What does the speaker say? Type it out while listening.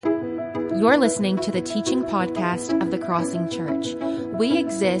You're listening to the teaching podcast of The Crossing Church. We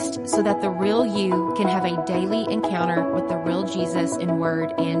exist so that the real you can have a daily encounter with the real Jesus in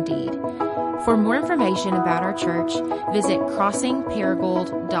word and deed. For more information about our church, visit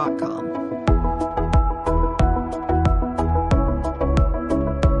crossingparagould.com.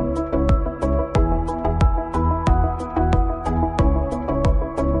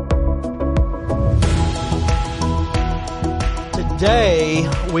 Today,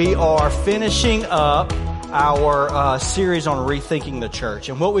 we are finishing up our series on rethinking the church.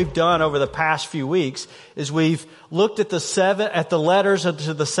 And what we've done over the past few weeks is we've looked at the letters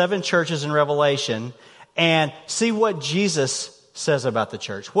to the 7 churches in Revelation and see what Jesus says about the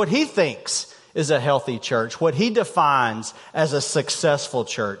church, what he thinks is a healthy church, what he defines as a successful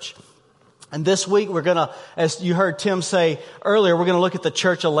church. And this week, we're going to, as you heard Tim say earlier, we're going to look at the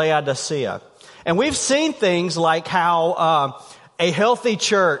church of Laodicea. And we've seen things like how a healthy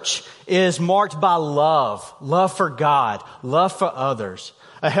church is marked by love for God, love for others.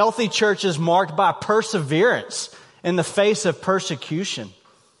 A healthy church is marked by perseverance in the face of persecution.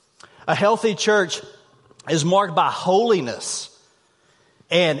 A healthy church is marked by holiness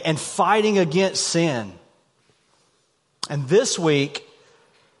and fighting against sin. And this week,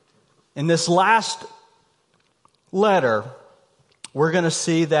 in this last letter, we're going to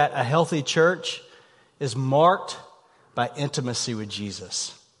see that a healthy church is marked by intimacy with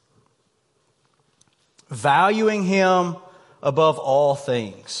Jesus. Valuing him above all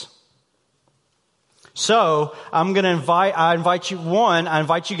things. So, I invite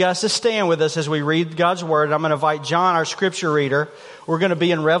you guys to stand with us as we read God's Word. I'm going to invite John, our scripture reader. We're going to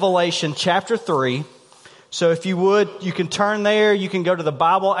be in Revelation chapter 3. So if you would, you can turn there. You can go to the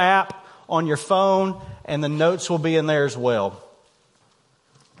Bible app on your phone, and the notes will be in there as well.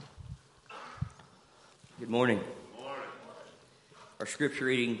 Good morning. Our scripture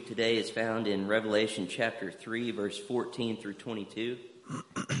reading today is found in Revelation chapter 3, verse 14 through 22.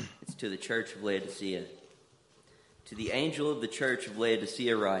 It's to the church of Laodicea. To the angel of the church of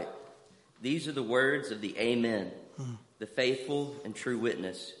Laodicea write, these are the words of the Amen, the faithful and true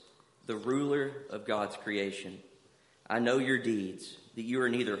witness, the ruler of God's creation. I know your deeds, that you are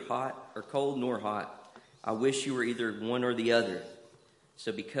neither hot or cold nor hot. I wish you were either one or the other.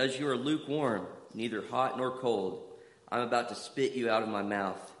 So because you are lukewarm, neither hot nor cold, I'm about to spit you out of my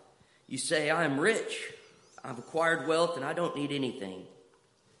mouth. You say, I am rich. I've acquired wealth and I don't need anything.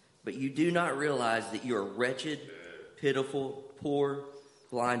 But you do not realize that you are wretched, pitiful, poor,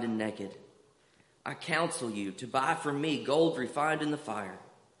 blind, and naked. I counsel you to buy from me gold refined in the fire,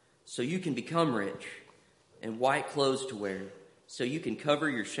 so you can become rich, and white clothes to wear, so you can cover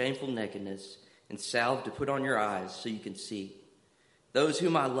your shameful nakedness, and salve to put on your eyes, so you can see. Those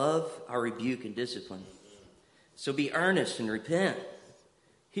whom I love, I rebuke and discipline. So be earnest and repent.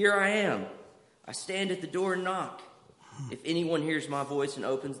 Here I am. I stand at the door and knock. If anyone hears my voice and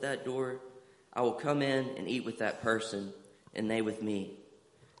opens that door, I will come in and eat with that person, and they with me.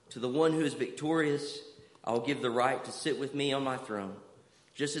 To the one who is victorious, I will give the right to sit with me on my throne,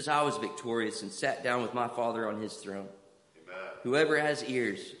 just as I was victorious and sat down with my Father on his throne. Amen. Whoever has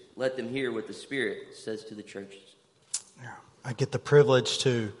ears, let them hear what the Spirit says to the churches. I get the privilege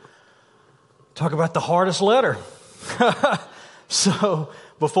to talk about the hardest letter. So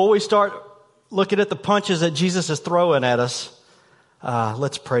before we start looking at the punches that Jesus is throwing at us,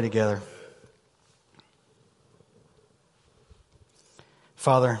 let's pray together.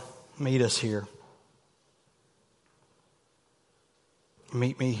 Father, meet us here.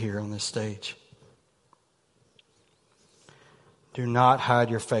 Meet me here on this stage. Do not hide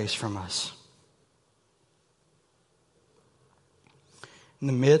your face from us. In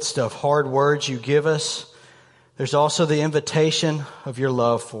the midst of hard words you give us, there's also the invitation of your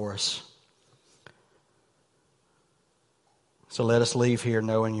love for us. So let us leave here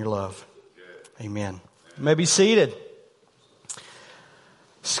knowing your love. Amen. You may be seated.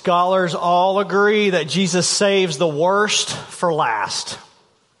 Scholars all agree that Jesus saves the worst for last.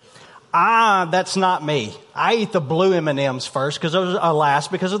 That's not me. I eat the blue M&Ms first because those are last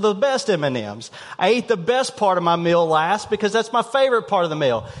because of the best M&Ms. I eat the best part of my meal last because that's my favorite part of the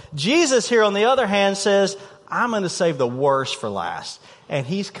meal. Jesus here, on the other hand, says, I'm going to save the worst for last. And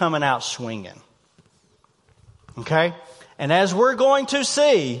he's coming out swinging. Okay? And as we're going to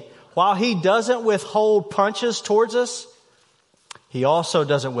see, while he doesn't withhold punches towards us, he also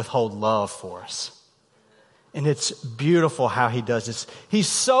doesn't withhold love for us. And it's beautiful how he does this. He's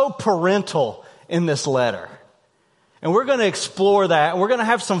so parental in this letter. And we're going to explore that. We're going to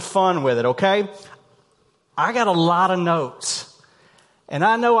have some fun with it, okay? I got a lot of notes. And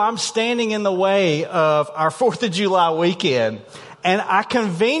I know I'm standing in the way of our 4th of July weekend. And I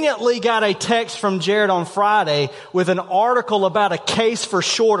conveniently got a text from Jared on Friday with an article about a case for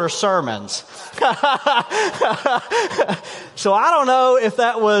shorter sermons. So I don't know if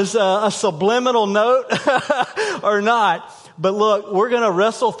that was a subliminal note or not. But look, we're going to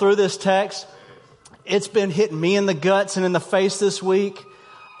wrestle through this text. It's been hitting me in the guts and in the face this week.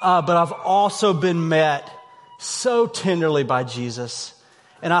 But I've also been met so tenderly by Jesus.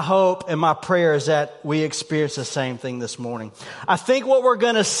 And I hope and my prayer is that we experience the same thing this morning. I think what we're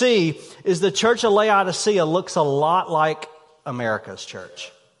going to see is the church of Laodicea looks a lot like America's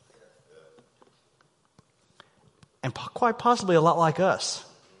church. And quite possibly a lot like us.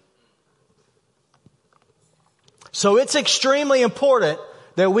 So it's extremely important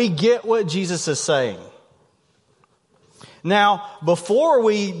that we get what Jesus is saying. Now, before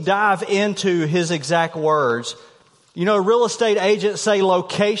we dive into his exact words, you know, real estate agents say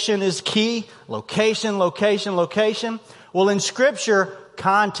location is key. Location, location, location. Well, in Scripture,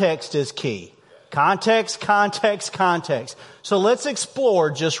 context is key. Context, context, context. So let's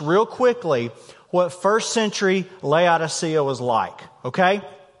explore just real quickly what first century Laodicea was like. Okay?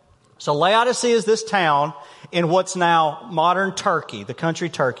 So Laodicea is this town in what's now modern Turkey, the country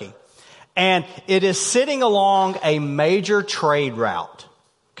Turkey. And it is sitting along a major trade route.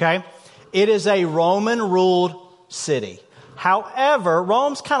 Okay? It is a Roman-ruled city. However,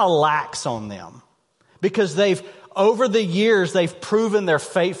 Rome's kind of lax on them because over the years, they've proven their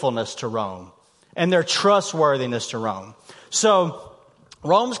faithfulness to Rome and their trustworthiness to Rome. So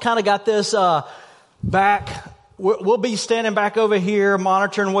Rome's kind of got this back. We'll be standing back over here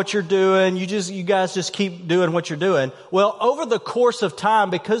monitoring what you're doing. You guys just keep doing what you're doing. Well, over the course of time,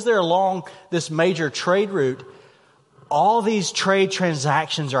 because they're along this major trade route, all these trade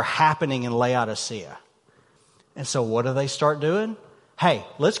transactions are happening in Laodicea. And so what do they start doing? Hey,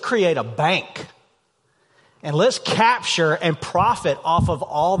 let's create a bank. And let's capture and profit off of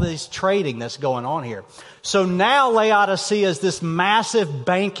all this trading that's going on here. So now Laodicea is this massive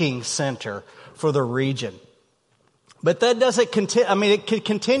banking center for the region. But that doesn't continue. I mean, it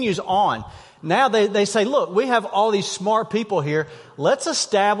continues on. Now they say, look, we have all these smart people here. Let's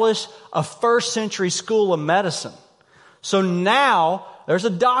establish a first century school of medicine. So now there's a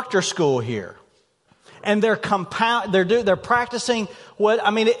doctor school here. And they're practicing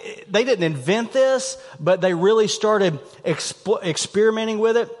they didn't invent this, but they really started experimenting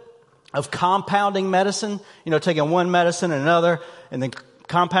with it, of compounding medicine, taking one medicine and another and then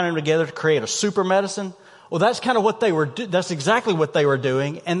compounding them together to create a super medicine. Well, that's kind of what that's exactly what they were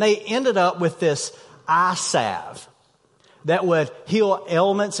doing. And they ended up with this eye salve that would heal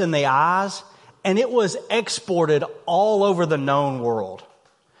ailments in the eyes. And it was exported all over the known world.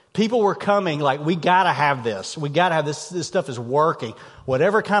 People were coming like, we got to have this. We got to have this. This stuff is working.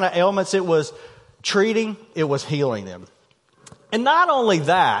 Whatever kind of ailments it was treating, it was healing them. And not only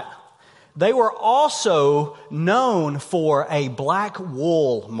that, they were also known for a black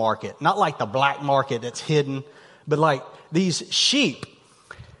wool market. Not like the black market that's hidden, but like these sheep.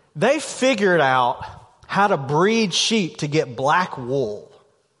 They figured out how to breed sheep to get black wool.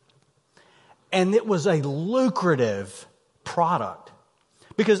 And it was a lucrative product.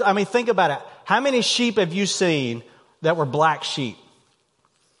 Because, think about it. How many sheep have you seen that were black sheep?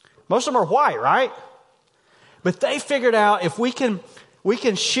 Most of them are white, right? But they figured out if we can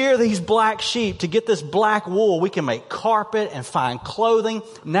shear these black sheep to get this black wool, we can make carpet and fine clothing.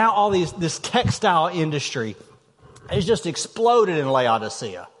 Now this textile industry has just exploded in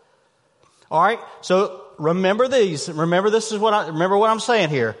Laodicea. All right? So remember these. Remember what I'm saying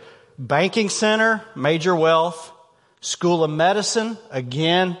here. Banking center, major wealth. School of medicine,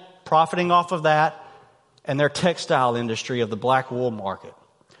 again, profiting off of that, and their textile industry of the black wool market.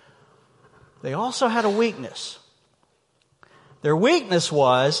 They also had a weakness. Their weakness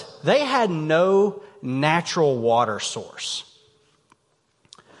was they had no natural water source.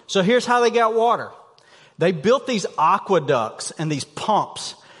 So here's how they got water. They built these aqueducts and these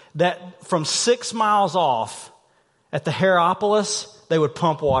pumps that from 6 miles off at the Hierapolis, they would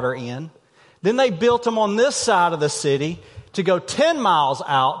pump water in. Then they built them on this side of the city to go 10 miles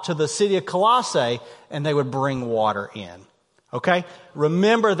out to the city of Colossae, and they would bring water in. Okay?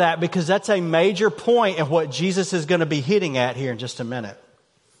 Remember that because that's a major point in what Jesus is going to be hitting at here in just a minute.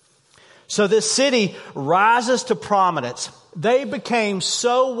 So this city rises to prominence. They became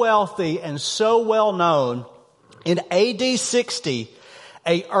so wealthy and so well known. In AD 60,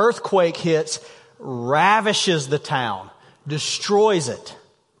 an earthquake hits, ravishes the town, destroys it.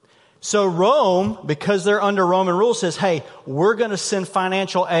 So Rome, because they're under Roman rule, says, hey, we're going to send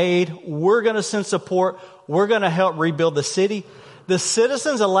financial aid. We're going to send support. We're going to help rebuild the city. The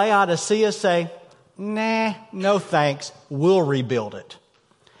citizens of Laodicea say, nah, no thanks, we'll rebuild it.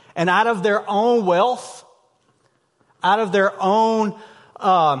 And out of their own wealth, out of their own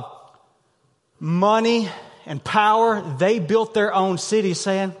money and power, they built their own city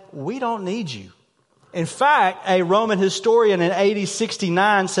saying, we don't need you. In fact, a Roman historian in AD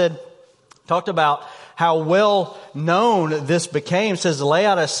 69 talked about how well known this became. It says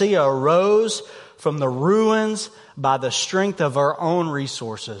Laodicea arose from the ruins by the strength of our own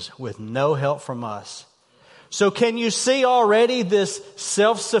resources with no help from us. So can you see already this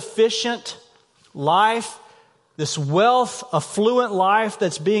self-sufficient life, this wealth, affluent life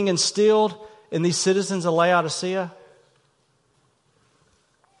that's being instilled in these citizens of Laodicea?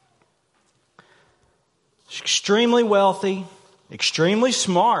 Extremely wealthy, extremely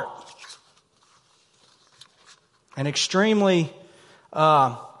smart, and extremely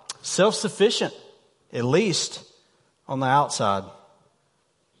self-sufficient, at least on the outside.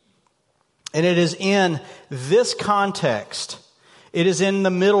 And it is in this context, it is in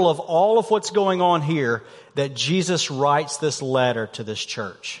the middle of all of what's going on here, that Jesus writes this letter to this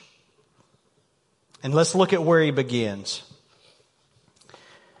church. And let's look at where he begins.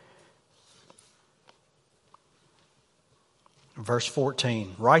 Verse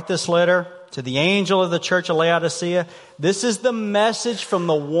 14, write this letter to the angel of the church of Laodicea. This is the message from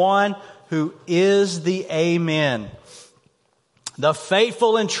the one who is the Amen, the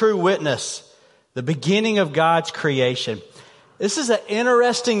faithful and true witness, the beginning of God's creation. This is an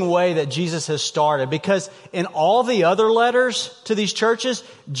interesting way that Jesus has started, because in all the other letters to these churches,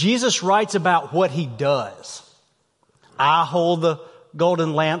 Jesus writes about what he does. I hold the golden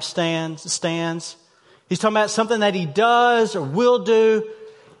lampstands. He's talking about something that he does or will do.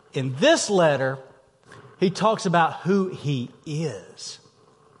 In this letter, he talks about who he is.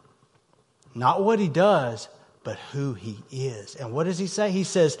 Not what he does, but who he is. And what does he say? He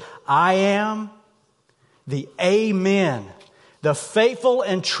says, I am the Amen, the faithful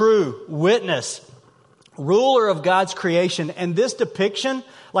and true witness, ruler of God's creation. And this depiction,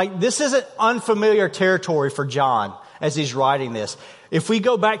 this isn't unfamiliar territory for John as he's writing this. If we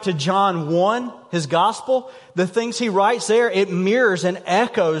go back to John 1, his gospel, the things he writes there, it mirrors and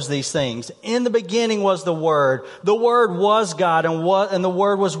echoes these things. In the beginning was the Word. The Word was God, and the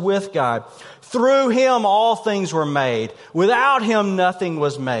Word was with God. Through him all things were made. Without him nothing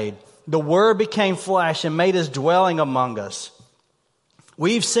was made. The Word became flesh and made his dwelling among us.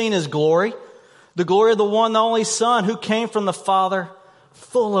 We've seen his glory, the glory of the one, the only Son, who came from the Father,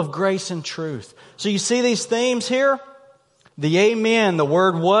 full of grace and truth. So you see these themes here? The Amen, the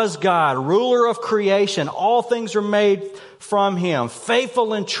Word was God, ruler of creation. All things are made from him,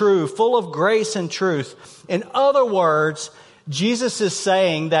 faithful and true, full of grace and truth. In other words, Jesus is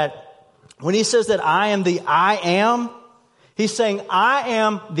saying that when he says that I am the I am, he's saying I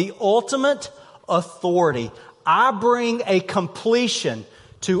am the ultimate authority. I bring a completion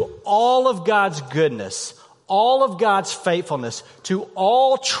to all of God's goodness, all of God's faithfulness, to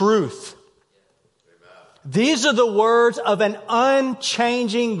all truth. These are the words of an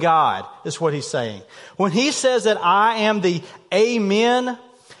unchanging God, is what he's saying. When he says that I am the Amen,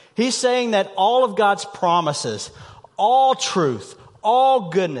 he's saying that all of God's promises, all truth,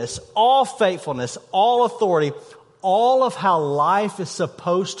 all goodness, all faithfulness, all authority, all of how life is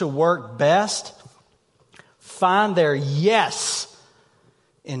supposed to work best, find their yes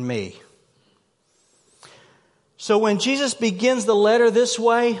in me. So when Jesus begins the letter this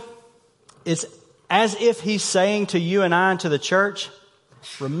way, it's as if he's saying to you and I and to the church,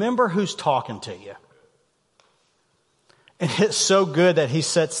 remember who's talking to you. And it's so good that he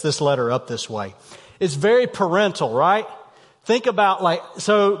sets this letter up this way. It's very parental, right? Think about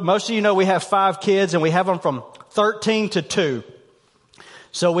so most of you know we have 5 kids and we have them from 13 to 2.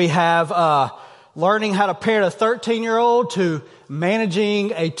 So we have learning how to parent a 13-year-old to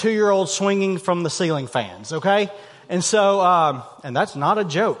managing a 2-year-old swinging from the ceiling fans, okay? And so, and that's not a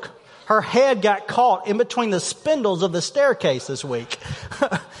joke. Her head got caught in between the spindles of the staircase this week.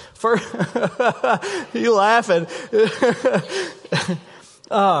 You laughing.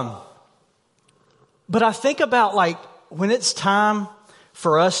 But I think about when it's time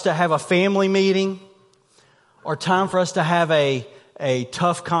for us to have a family meeting, or time for us to have a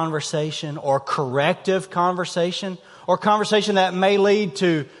tough conversation or corrective conversation, or conversation that may lead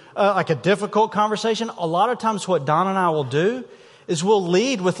to a difficult conversation. A lot of times what Don and I will do is we'll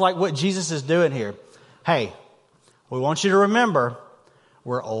lead with what Jesus is doing here. Hey, we want you to remember,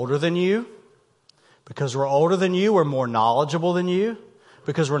 we're older than you. Because we're older than you, we're more knowledgeable than you.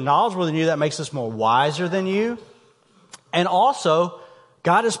 Because we're knowledgeable than you, that makes us more wiser than you. And also,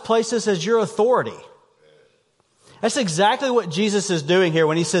 God has placed us as your authority. That's exactly what Jesus is doing here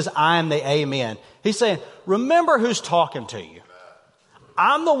when he says, I am the Amen. He's saying, remember who's talking to you.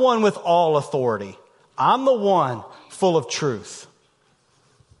 I'm the one with all authority. I'm the one full of truth.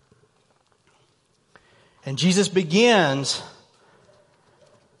 And Jesus begins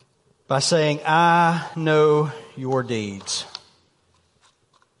by saying, I know your deeds.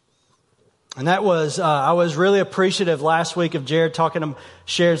 And that was, I was really appreciative last week of Jared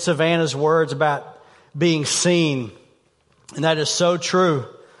shared Savannah's words about being seen. And that is so true.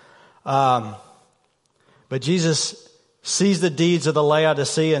 But Jesus sees the deeds of the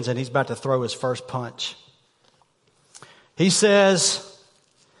Laodiceans and he's about to throw his first punch. He says,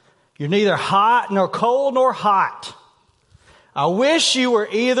 you're neither hot nor cold nor hot. I wish you were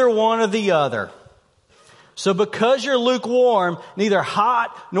either one or the other. So because you're lukewarm, neither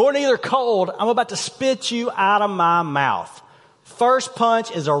hot nor neither cold, I'm about to spit you out of my mouth. First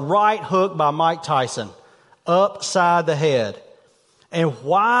punch is a right hook by Mike Tyson, upside the head. And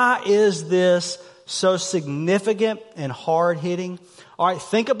why is this so significant and hard-hitting? All right,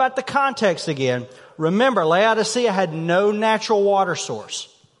 think about the context again. Remember, Laodicea had no natural water source.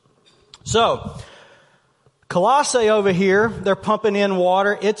 So, Colossae over here, they're pumping in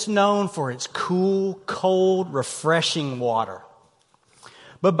water. It's known for its cool, cold, refreshing water.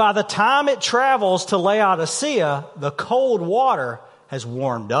 But by the time it travels to Laodicea, the cold water has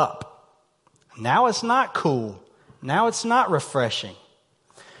warmed up. Now it's not cool. Now it's not refreshing.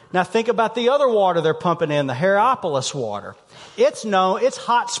 Now think about the other water they're pumping in, the Hierapolis water. It's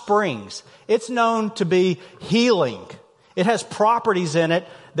hot springs. It's known to be healing. It has properties in it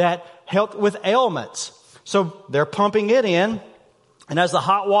that help with ailments. So they're pumping it in, and as the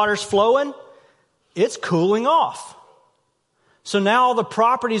hot water's flowing, it's cooling off. So now all the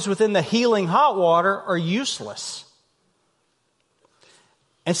properties within the healing hot water are useless.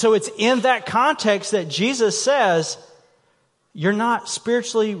 And so it's in that context that Jesus says, you're not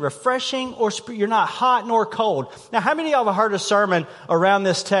spiritually refreshing or you're not hot nor cold. Now, how many of y'all have heard a sermon around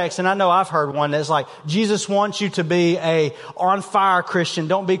this text? And I know I've heard one that's like, Jesus wants you to be a on fire Christian.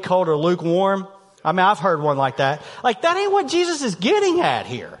 Don't be cold or lukewarm. I mean, I've heard one like that. Like, that ain't what Jesus is getting at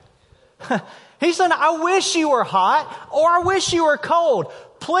here. He's saying, I wish you were hot or I wish you were cold.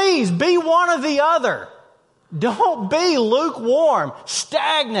 Please be one or the other. Don't be lukewarm,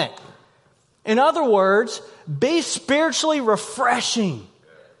 stagnant. In other words, be spiritually refreshing,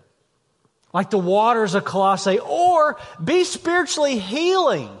 like the waters of Colossae, or be spiritually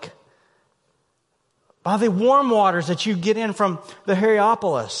healing by the warm waters that you get in from the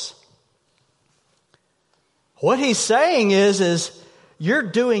Hierapolis. What he's saying is you're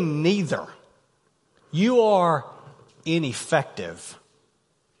doing neither. You are ineffective.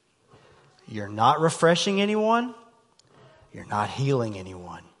 You're not refreshing anyone. You're not healing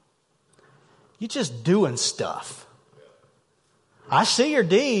anyone. You're just doing stuff. I see your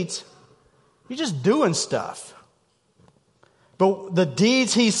deeds. You're just doing stuff. But the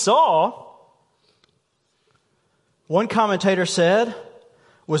deeds he saw, one commentator said,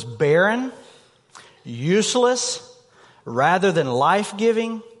 was barren, useless, rather than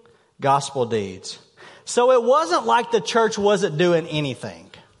life-giving gospel deeds. So it wasn't like the church wasn't doing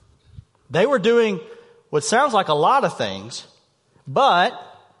anything. They were doing what sounds like a lot of things, but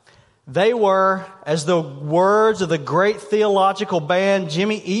they were, as the words of the great theological band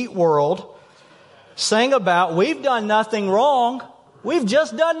Jimmy Eat World sang about, we've done nothing wrong, we've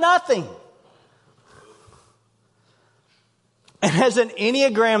just done nothing. And as an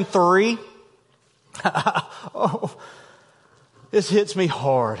Enneagram 3, this hits me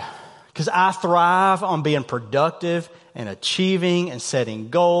hard because I thrive on being productive and achieving and setting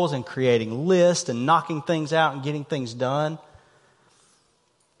goals and creating lists and knocking things out and getting things done.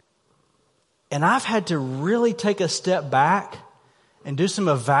 And I've had to really take a step back and do some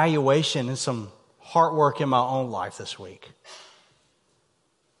evaluation and some heart work in my own life this week.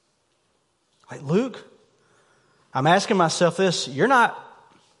 Like, Luke, I'm asking myself this, you're not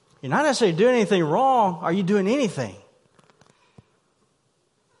necessarily doing anything wrong. Are you doing anything?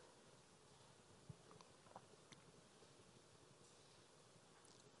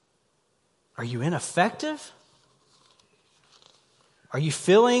 Are you ineffective? Are you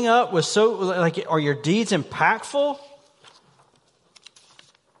filling up with are your deeds impactful?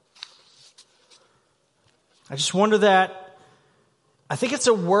 I just wonder that. I think it's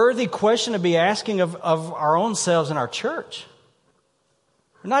a worthy question to be asking of our own selves in our church.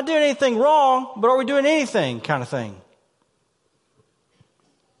 We're not doing anything wrong, but are we doing anything kind of thing?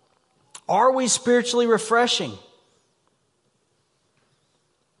 Are we spiritually refreshing?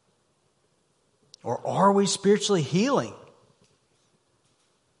 Or are we spiritually healing?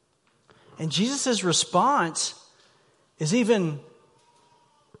 And Jesus' response is even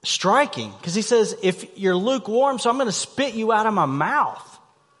striking, because he says, if you're lukewarm, so I'm going to spit you out of my mouth.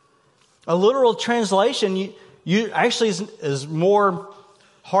 A literal translation you actually is more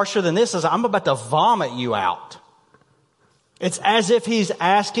harsher than this, is I'm about to vomit you out. It's as if he's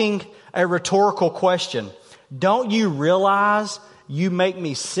asking a rhetorical question. Don't you realize you make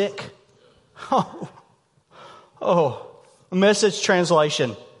me sick? Oh, Message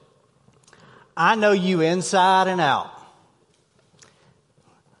translation. I know you inside and out,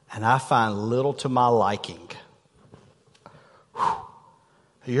 and I find little to my liking.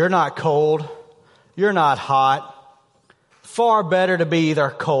 You're not cold. You're not hot. Far better to be either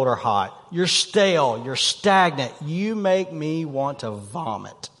cold or hot. You're stale. You're stagnant. You make me want to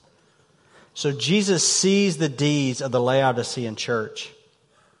vomit. So Jesus sees the deeds of the Laodicean church.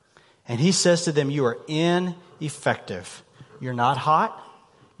 And he says to them, you are ineffective. You're not hot.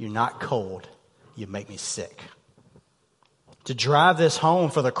 You're not cold. You make me sick. To drive this home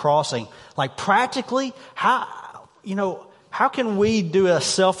for the crossing, like practically, how can we do a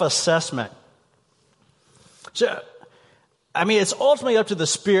self-assessment? So, it's ultimately up to the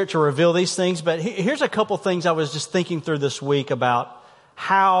Spirit to reveal these things, but here's a couple things I was just thinking through this week about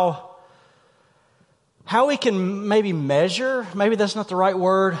how we can maybe measure, maybe that's not the right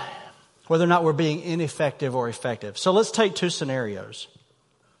word, whether or not we're being ineffective or effective. So let's take two scenarios.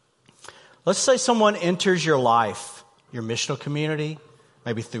 Let's say someone enters your life, your missional community,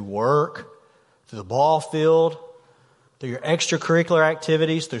 maybe through work, through the ball field, through your extracurricular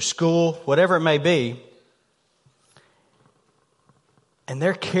activities, through school, whatever it may be. And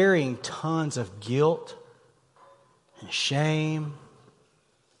they're carrying tons of guilt and shame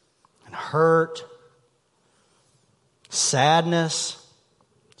and hurt, sadness,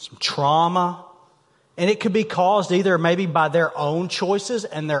 some trauma. And it could be caused either maybe by their own choices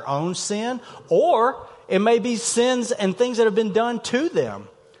and their own sin, or it may be sins and things that have been done to them.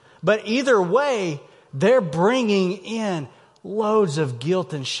 But either way, they're bringing in loads of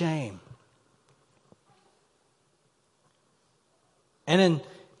guilt and shame. And then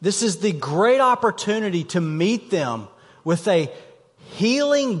this is the great opportunity to meet them with a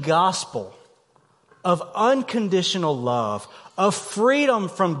healing gospel of unconditional love, of freedom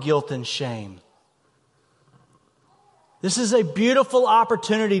from guilt and shame. This is a beautiful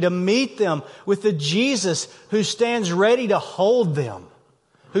opportunity to meet them with the Jesus who stands ready to hold them,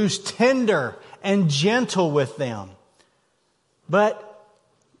 who's tender and gentle with them. But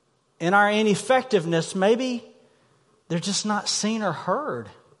in our ineffectiveness, maybe they're just not seen or heard.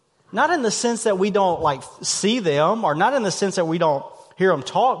 Not in the sense that we don't see them, or not in the sense that we don't hear them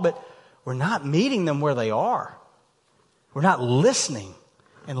talk, but we're not meeting them where they are. We're not listening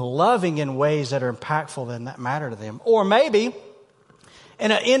and loving in ways that are impactful and that matter to them. Or maybe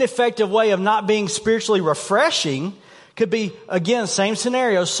in an ineffective way of not being spiritually refreshing could be, again, same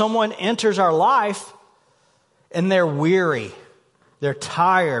scenario. Someone enters our life and they're weary. They're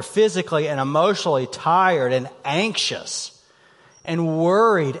tired, physically and emotionally tired and anxious and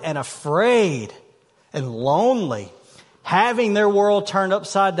worried and afraid and lonely, having their world turned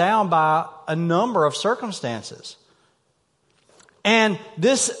upside down by a number of circumstances. And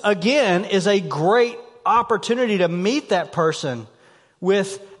this, again, is a great opportunity to meet that person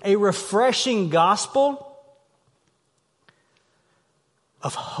with a refreshing gospel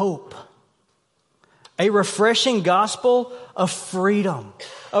of hope. A refreshing gospel of freedom.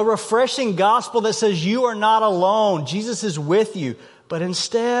 A refreshing gospel that says you are not alone. Jesus is with you. But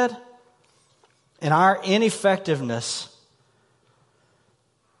instead, in our ineffectiveness,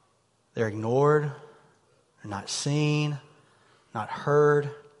 they're ignored, they're not seen, not heard.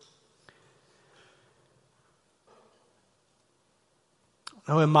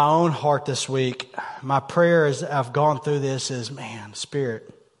 In my own heart this week, my prayer as I've gone through this is, man,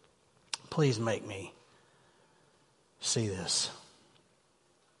 Spirit, please make me see this.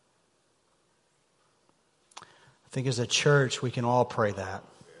 I think as a church, we can all pray that.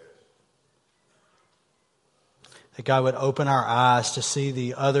 That God would open our eyes to see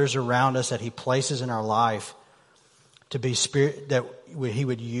the others around us that He places in our life, to be that He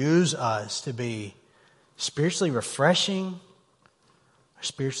would use us to be spiritually refreshing, or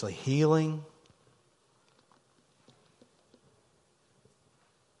spiritually healing.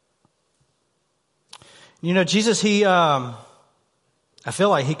 Jesus, I feel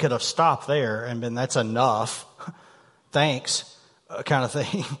like He could have stopped there and been, that's enough. Thanks, kind of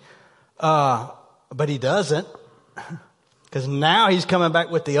thing. But He doesn't. Because now He's coming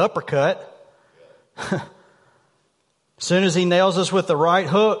back with the uppercut. As soon as He nails us with the right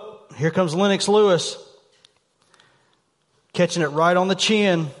hook, here comes Lennox Lewis. Catching it right on the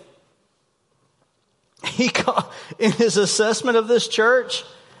chin. In his assessment of this church,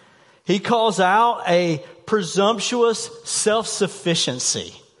 he calls out a presumptuous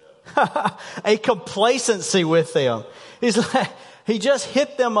self-sufficiency, a complacency with them. He just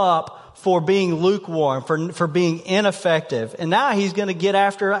hit them up for being lukewarm, for being ineffective. And now he's going to get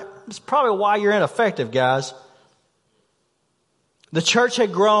after, it's probably why you're ineffective, guys. The church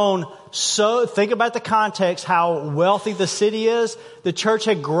had grown so, think about the context, how wealthy the city is. The church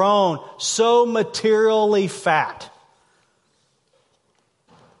had grown so materially fat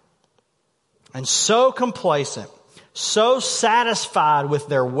and so complacent, so satisfied with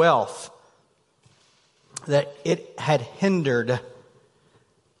their wealth that it had hindered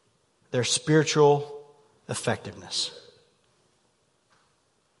their spiritual effectiveness.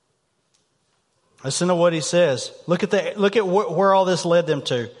 Listen to what he says. Look at where all this led them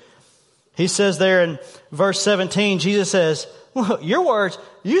to. He says there in verse 17, Jesus says, "Look, your words,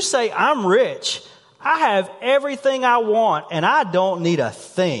 you say I'm rich. I have everything I want and I don't need a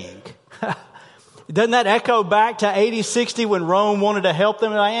thing." Doesn't that echo back to AD 60 when Rome wanted to help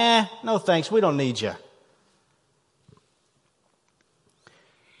them? Like, no thanks, we don't need you.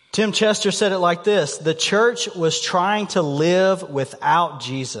 Tim Chester said it like this: the church was trying to live without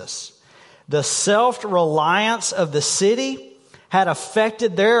Jesus. The self-reliance of the city had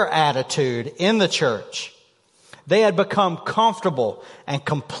affected their attitude in the church. They had become comfortable and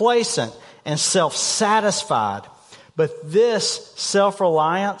complacent and self-satisfied. But this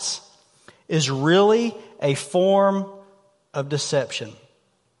self-reliance is really a form of deception.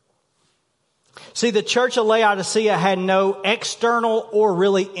 See, the church of Laodicea had no external or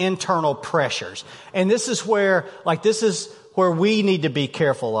really internal pressures. And this is where we need to be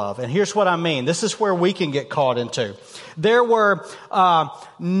careful of. And here's what I mean. This is where we can get caught into. There were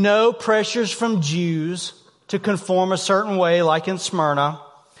no pressures from Jews to conform a certain way, like in Smyrna.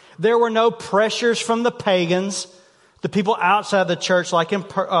 There were no pressures from the pagans, the people outside the church, like in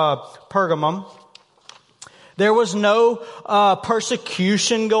Pergamum. There was no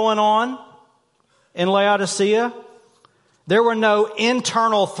persecution going on in Laodicea. There were no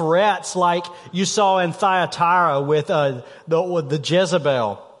internal threats like you saw in Thyatira with the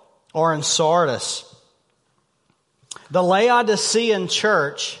Jezebel or in Sardis. The Laodicean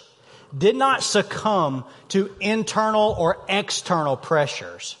church did not succumb to internal or external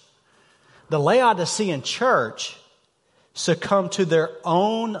pressures. The Laodicean church succumbed to their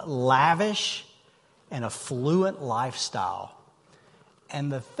own lavish and affluent lifestyle. And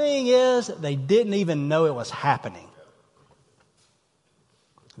the thing is, they didn't even know it was happening.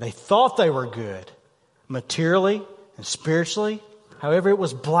 They thought they were good, materially and spiritually. However, it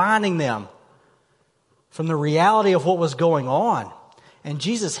was blinding them from the reality of what was going on. And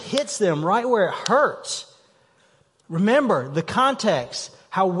Jesus hits them right where it hurts. Remember the context,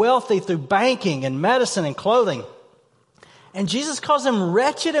 how wealthy through banking and medicine and clothing. And Jesus calls them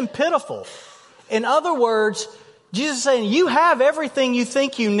wretched and pitiful. In other words, Jesus is saying, you have everything you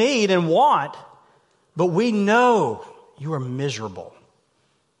think you need and want, but we know you are miserable.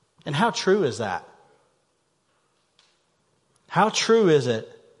 And how true is that? How true is it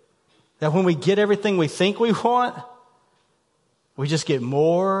that when we get everything we think we want, we just get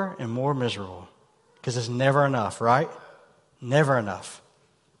more and more miserable? Because it's never enough, right? Never enough.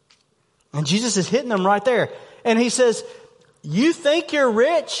 And Jesus is hitting them right there. And he says, you think you're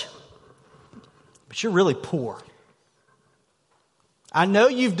rich, but you're really poor. I know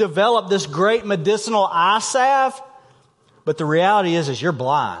you've developed this great medicinal eye salve, but the reality is you're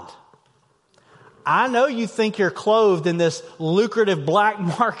blind. I know you think you're clothed in this lucrative black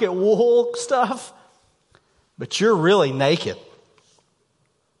market wool stuff, but you're really naked.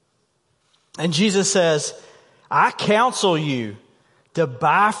 And Jesus says, I counsel you to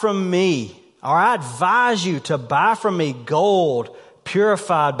buy from me, or I advise you to buy from me gold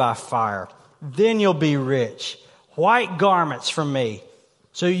purified by fire. Then you'll be rich. White garments from me,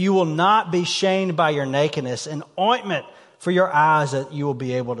 so you will not be shamed by your nakedness, and ointment for your eyes that you will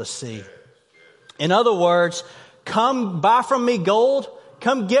be able to see. In other words, come buy from me gold.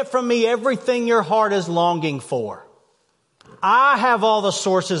 Come get from me everything your heart is longing for. I have all the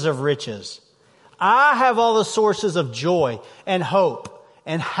sources of riches. I have all the sources of joy and hope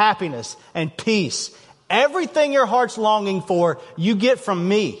and happiness and peace. Everything your heart's longing for, you get from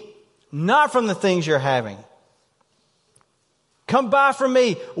me, not from the things you're having. Come buy from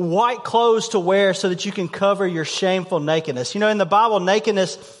me white clothes to wear so that you can cover your shameful nakedness. You know, in the Bible,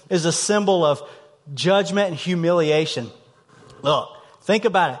 nakedness is a symbol of judgment and humiliation. Look, think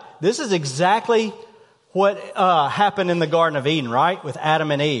about it. This is exactly what happened in the Garden of Eden, right? With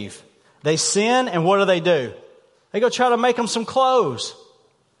Adam and Eve. They sin, and what do? They go try to make them some clothes.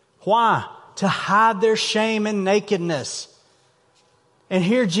 Why? To hide their shame and nakedness. And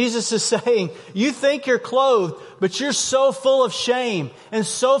here Jesus is saying, you think you're clothed, but you're so full of shame and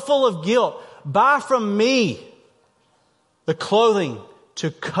so full of guilt. Buy from me the clothing to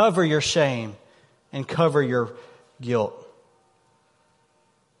cover your shame and cover your guilt.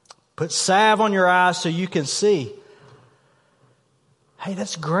 Put salve on your eyes so you can see. Hey,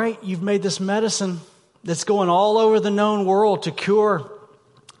 that's great. You've made this medicine that's going all over the known world to cure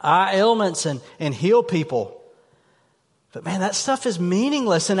eye ailments and heal people. But man, that stuff is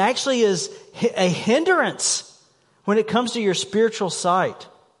meaningless and actually is a hindrance when it comes to your spiritual sight.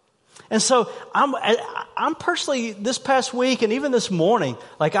 And so I'm personally, this past week and even this morning,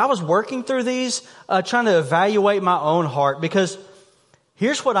 like I was working through these, trying to evaluate my own heart, because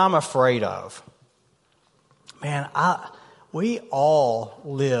here's what I'm afraid of. Man, we all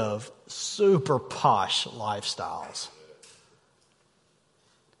live super posh lifestyles.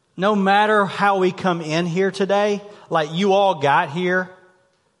 No matter how we come in here today, like you all got here,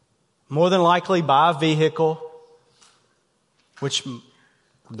 more than likely by a vehicle, which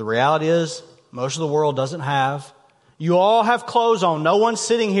the reality is most of the world doesn't have. You all have clothes on. No one's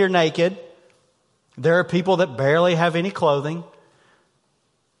sitting here naked. There are people that barely have any clothing.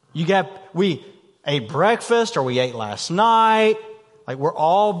 We ate breakfast or we ate last night. Like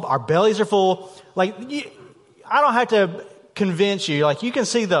our bellies are full. Like I don't have to convince you. Like you can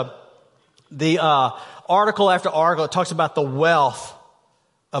see the article after article. It talks about the wealth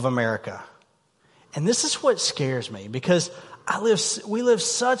of America. And this is what scares me, because we live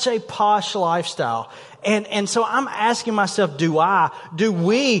such a posh lifestyle. And so I'm asking myself, do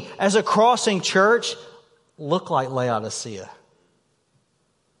we as a Crossing Church look like Laodicea?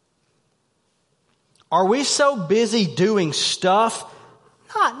 Are we so busy doing stuff,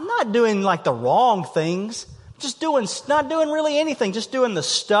 not doing like the wrong things, not doing really anything, just doing the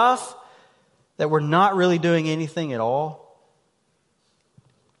stuff, that we're not really doing anything at all?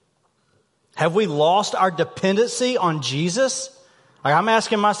 Have we lost our dependency on Jesus? Like I'm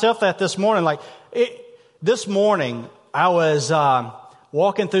asking myself that this morning. This morning I was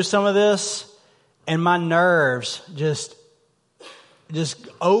walking through some of this, and my nerves just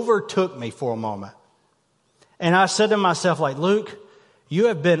overtook me for a moment. And I said to myself, like, Luke, you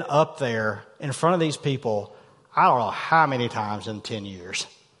have been up there in front of these people, I don't know how many times in 10 years.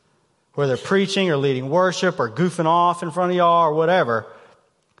 Whether preaching or leading worship or goofing off in front of y'all or whatever.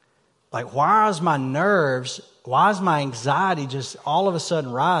 Like, why is my anxiety just all of a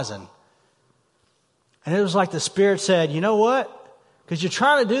sudden rising? And it was like the Spirit said, you know what? Because you're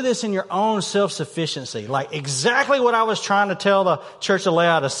trying to do this in your own self-sufficiency. Like exactly what I was trying to tell the church of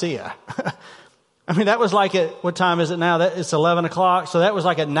Laodicea. I mean, that was like what time is it now? It's 11 o'clock. So that was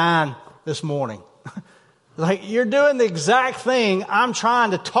like at 9 this morning. Like, you're doing the exact thing I'm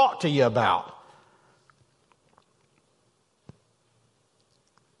trying to talk to you about.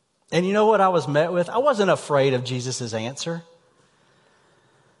 And you know what I was met with? I wasn't afraid of Jesus' answer.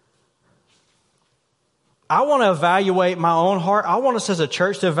 I want to evaluate my own heart. I want us as a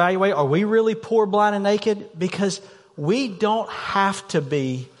church to evaluate, are we really poor, blind, and naked? Because we don't have to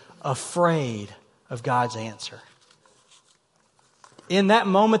be afraid of God's answer. In that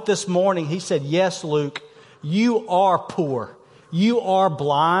moment this morning, he said, yes, Luke, you are poor. You are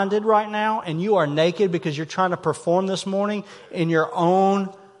blinded right now, and you are naked because you're trying to perform this morning in your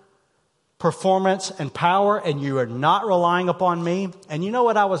own performance and power, and you are not relying upon me. And you know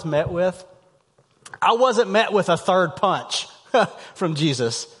what I was met with? I wasn't met with a third punch from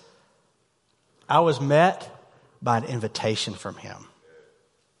Jesus. I was met by an invitation from him.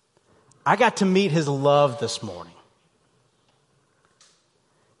 I got to meet his love this morning.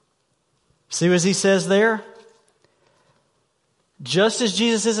 See what he says there? Just as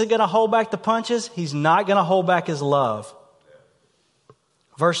Jesus isn't going to hold back the punches, he's not going to hold back his love.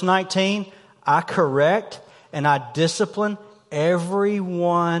 Verse 19, I correct and I discipline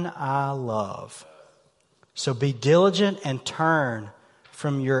everyone I love. So be diligent and turn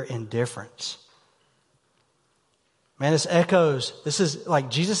from your indifference. Man, this echoes. This is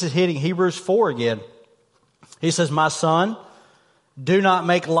like Jesus is hitting Hebrews 4 again. He says, my son, do not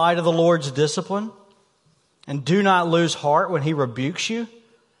make light of the Lord's discipline, and do not lose heart when he rebukes you,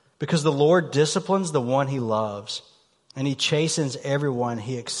 because the Lord disciplines the one he loves, and he chastens everyone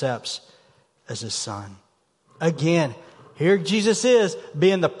he accepts as his son. Again, here Jesus is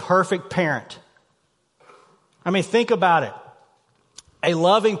being the perfect parent. I mean, think about it. A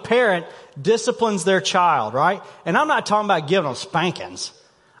loving parent disciplines their child, right? And I'm not talking about giving them spankings.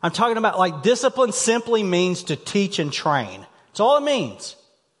 I'm talking about like discipline simply means to teach and train. That's all it means.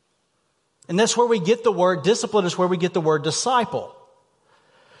 And that's where we get the word discipline, is where we get the word disciple.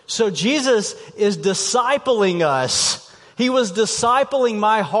 So Jesus is discipling us. He was discipling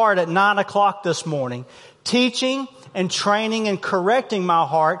my heart at 9 o'clock this morning, teaching and training and correcting my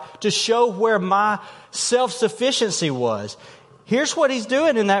heart to show where my self-sufficiency was. Here's what he's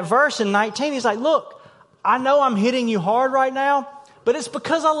doing in that verse in 19. He's like, look, I know I'm hitting you hard right now, but it's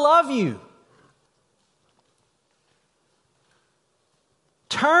because I love you.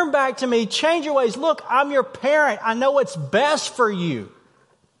 Turn back to me. Change your ways. Look, I'm your parent. I know what's best for you.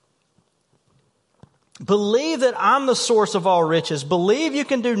 Believe that I'm the source of all riches. Believe you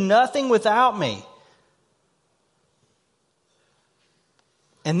can do nothing without me.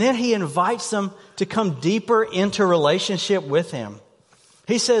 And then he invites them to come deeper into relationship with him.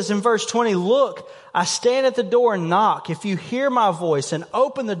 He says in verse 20, look, I stand at the door and knock. If you hear my voice and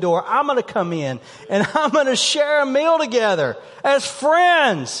open the door, I'm going to come in and I'm going to share a meal together as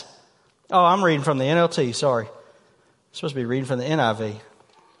friends. Oh, I'm reading from the NLT. Sorry. I'm supposed to be reading from the NIV.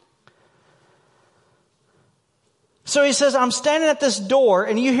 So he says, I'm standing at this door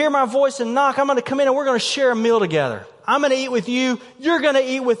and you hear my voice and knock. I'm going to come in and we're going to share a meal together. I'm going to eat with you. You're going to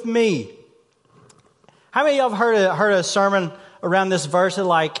eat with me. How many of y'all have heard a sermon around this verse that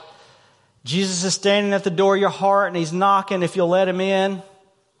like Jesus is standing at the door of your heart and he's knocking if you'll let him in?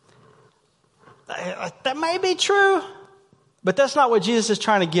 That may be true, but that's not what Jesus is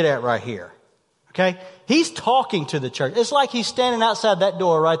trying to get at right here. Okay? He's talking to the church. It's like he's standing outside that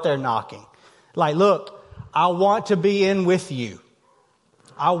door right there knocking. Like, look, I want to be in with you.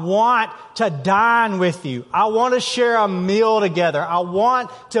 I want to dine with you. I want to share a meal together. I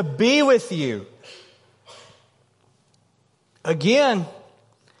want to be with you. Again,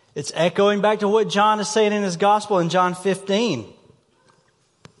 it's echoing back to what John is saying in his gospel in John 15.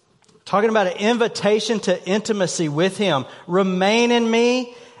 Talking about an invitation to intimacy with him. Remain in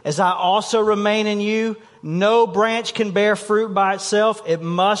me as I also remain in you. No branch can bear fruit by itself. It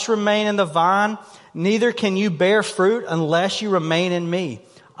must remain in the vine. Neither can you bear fruit unless you remain in me.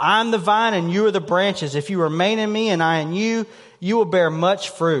 I'm the vine and you are the branches. If you remain in me and I in you, you will bear much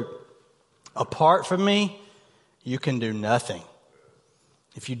fruit. Apart from me, you can do nothing.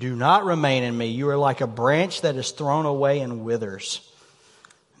 If you do not remain in me, you are like a branch that is thrown away and withers.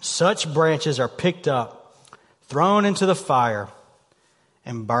 Such branches are picked up, thrown into the fire,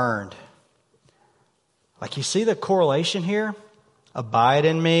 and burned. Like you see the correlation here? Abide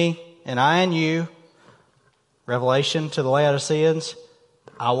in me and I in you. Revelation to the Laodiceans.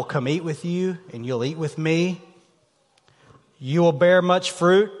 I will come eat with you and you'll eat with me. You will bear much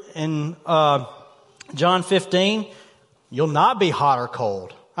fruit. In John 15, you'll not be hot or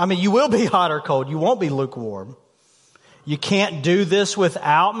cold. I mean, you will be hot or cold. You won't be lukewarm. You can't do this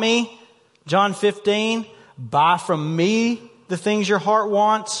without me. John 15, buy from me the things your heart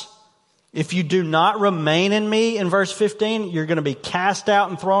wants. If you do not remain in me, in verse 15, you're going to be cast out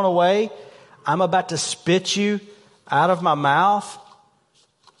and thrown away. I'm about to spit you out of my mouth.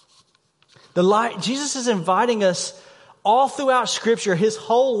 Jesus is inviting us all throughout Scripture. His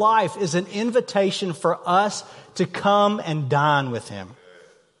whole life is an invitation for us to come and dine with him.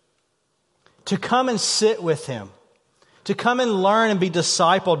 To come and sit with him. To come and learn and be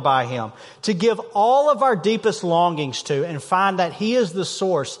discipled by him. To give all of our deepest longings to and find that he is the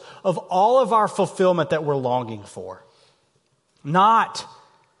source of all of our fulfillment that we're longing for. Not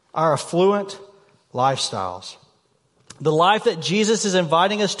our affluent lifestyles. The life that Jesus is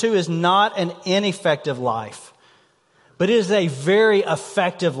inviting us to is not an ineffective life, but it is a very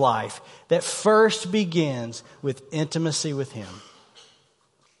effective life that first begins with intimacy with him.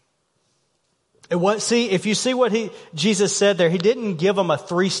 If you see what Jesus said there, he didn't give them a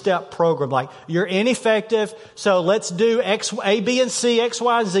 3-step program like you're ineffective, so let's do X, A, B, and C, X,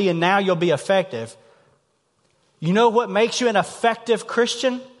 Y, and Z, and now you'll be effective. You know what makes you an effective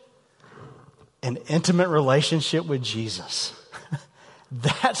Christian? An intimate relationship with Jesus.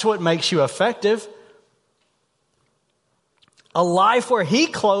 That's what makes you effective. A life where he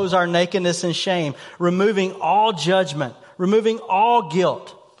clothes our nakedness and shame, removing all judgment, removing all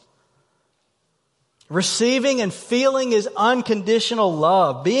guilt. Receiving and feeling his unconditional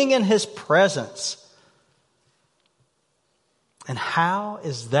love, being in his presence. And how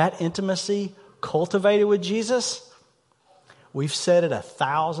is that intimacy cultivated with Jesus? We've said it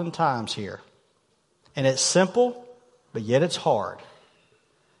 1,000 times here. And it's simple, but yet it's hard.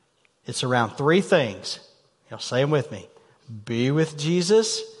 It's around 3 things. You'll say them with me. Be with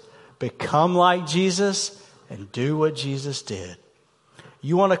Jesus, become like Jesus, and do what Jesus did.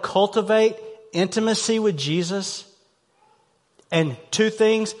 You want to cultivate intimacy with Jesus? And 2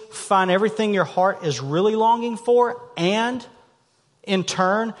 things, find everything your heart is really longing for, and in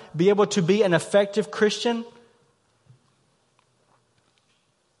turn, be able to be an effective Christian.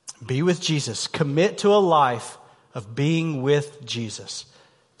 Be with Jesus. Commit to a life of being with Jesus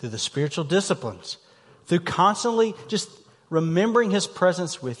through the spiritual disciplines, through constantly just remembering His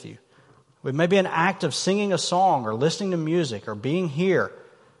presence with you. It may be an act of singing a song or listening to music or being here.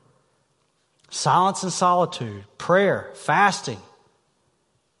 Silence and solitude, prayer, fasting.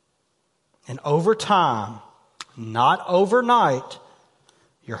 And over time, not overnight,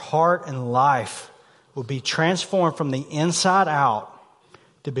 your heart and life will be transformed from the inside out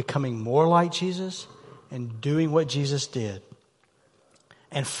to becoming more like Jesus and doing what Jesus did.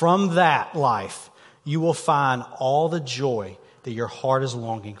 And from that life, you will find all the joy that your heart is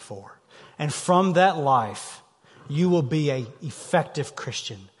longing for. And from that life, you will be an effective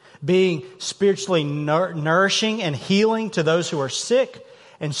Christian, being spiritually nourishing and healing to those who are sick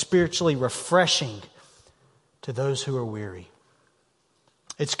and spiritually refreshing to those who are weary.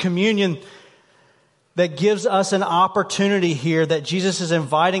 It's communion that gives us an opportunity here that Jesus is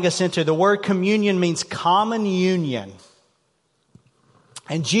inviting us into. The word communion means common union.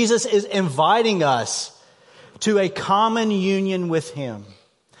 And Jesus is inviting us to a common union with Him.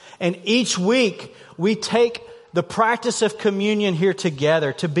 And each week we take the practice of communion here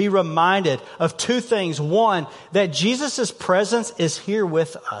together to be reminded of two things. One, that Jesus' presence is here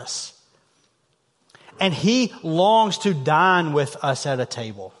with us. And He longs to dine with us at a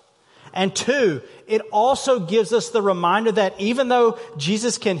table. And two, it also gives us the reminder that even though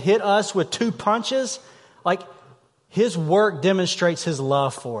Jesus can hit us with two punches, like His work demonstrates His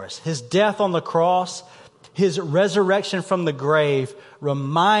love for us. His death on the cross, His resurrection from the grave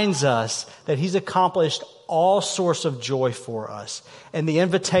reminds us that He's accomplished all sorts of joy for us. And the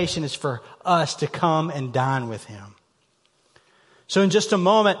invitation is for us to come and dine with Him. So in just a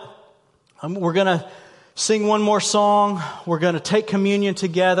moment, we're going to sing one more song. We're going to take communion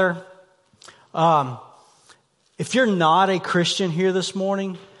together. If you're not a Christian here this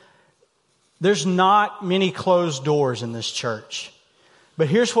morning, there's not many closed doors in this church. But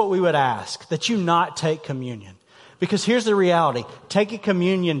here's what we would ask, that you not take communion. Because here's the reality. Taking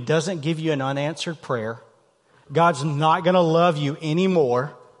communion doesn't give you an unanswered prayer. God's not going to love you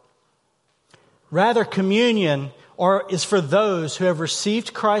anymore. Rather, communion is for those who have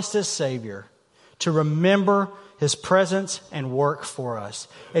received Christ as Savior to remember His presence and work for us.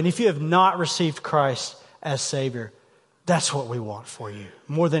 And if you have not received Christ as Savior, that's what we want for you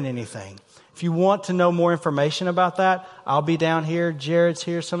more than anything. If you want to know more information about that, I'll be down here. Jared's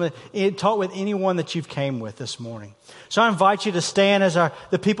here. Talk with anyone that you've came with this morning. So I invite you to stand as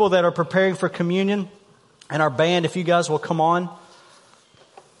the people that are preparing for communion, and our band, if you guys will come on.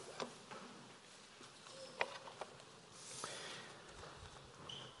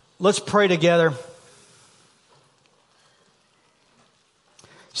 Let's pray together.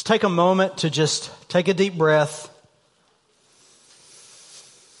 Just take a moment to just take a deep breath.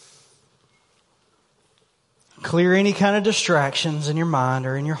 Clear any kind of distractions in your mind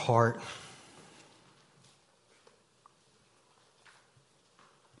or in your heart.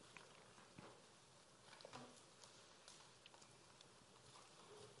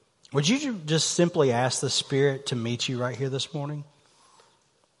 Would you just simply ask the Spirit to meet you right here this morning?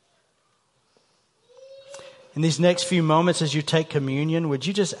 In these next few moments as you take communion, would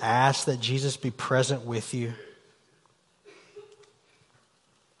you just ask that Jesus be present with you?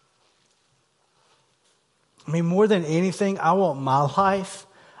 I mean, more than anything, I want my life,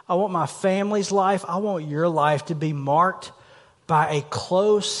 I want my family's life, I want your life to be marked by a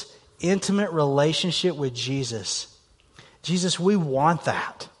close, intimate relationship with Jesus. Jesus, we want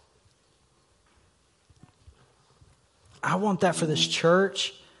that. I want that for this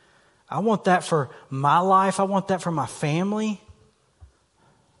church. I want that for my life. I want that for my family.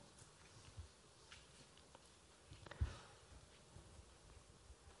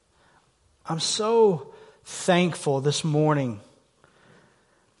 I'm so thankful this morning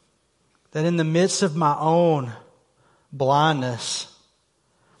that in the midst of my own blindness,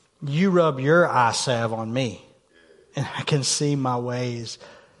 you rub your eye salve on me and I can see my ways.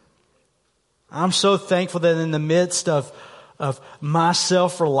 I'm so thankful that in the midst of my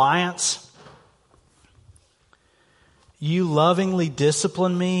self-reliance, you lovingly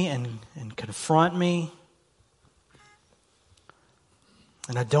discipline me and confront me.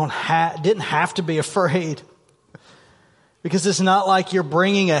 And I didn't have to be afraid. Because it's not like you're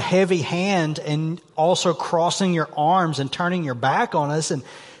bringing a heavy hand and also crossing your arms and turning your back on us and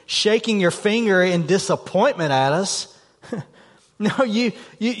shaking your finger in disappointment at us. No,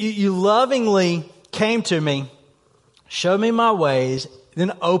 you lovingly came to me, showed me my ways,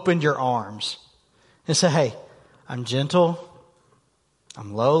 then opened your arms and said, hey, I'm gentle,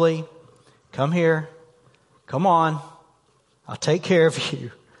 I'm lowly, come here, come on, I'll take care of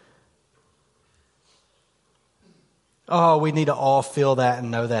you. Oh, we need to all feel that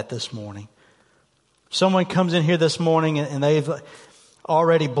and know that this morning. Someone comes in here this morning and they've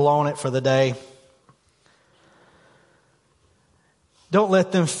already blown it for the day. Don't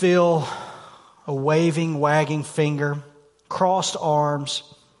let them feel a waving, wagging finger, crossed arms,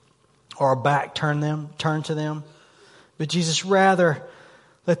 or a back turned to them. But Jesus, rather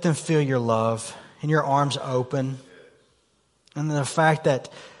let them feel your love and your arms open. And the fact that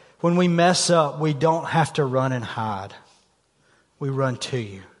when we mess up, we don't have to run and hide. We run to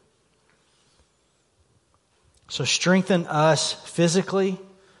you. So strengthen us physically,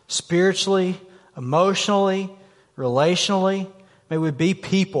 spiritually, emotionally, relationally. May we be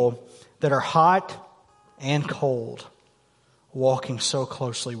people that are hot and cold, walking so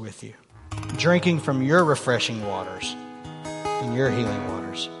closely with you, drinking from your refreshing waters and your healing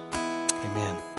waters. Amen.